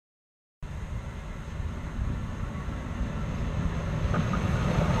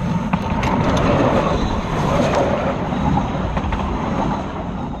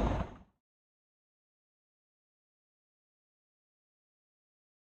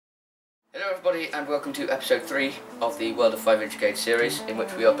Hello everybody and welcome to episode 3 of the World of 5-inch gauge series, in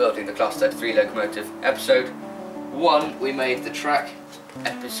which we are building the Class 33 locomotive. Episode 1 we made the track,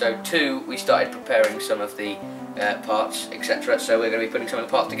 episode 2 we started preparing some of the parts, etc. So we're going to be putting some of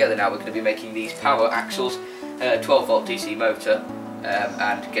the parts together now. We're going to be making these power axles, 12 volt DC motor,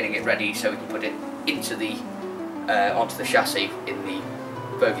 and getting it ready so we can put it into the onto the chassis in the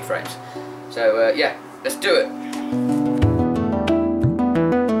bogie frames. So yeah, let's do it.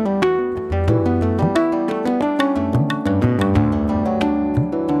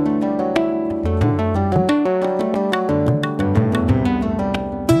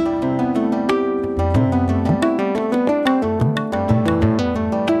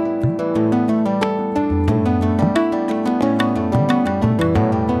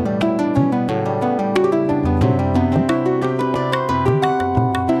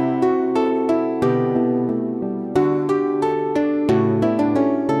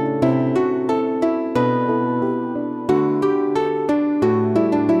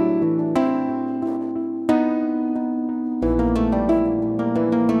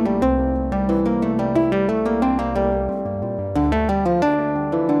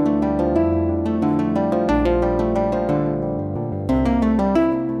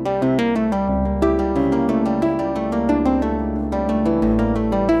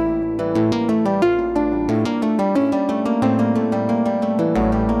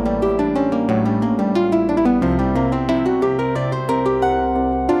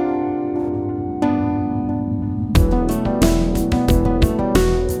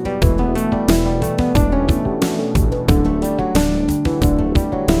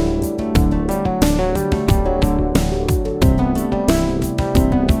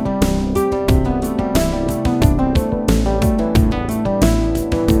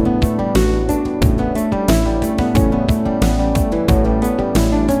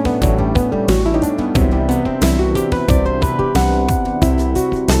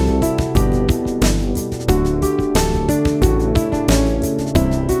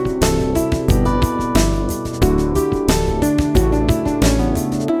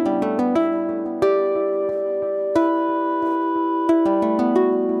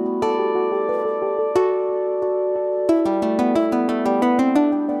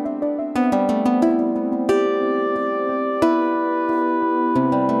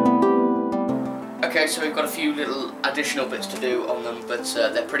 Okay, so we've got a few little additional bits to do on them, but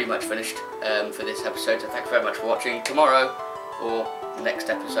they're pretty much finished for this episode, so thanks very much for watching. Tomorrow, or the next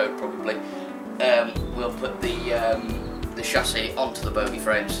episode probably, we'll put the chassis onto the bogie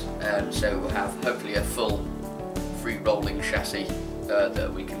frames, so we'll have hopefully a full free-rolling chassis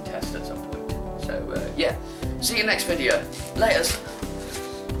that we can test at some point. So yeah, see you next video. Laters!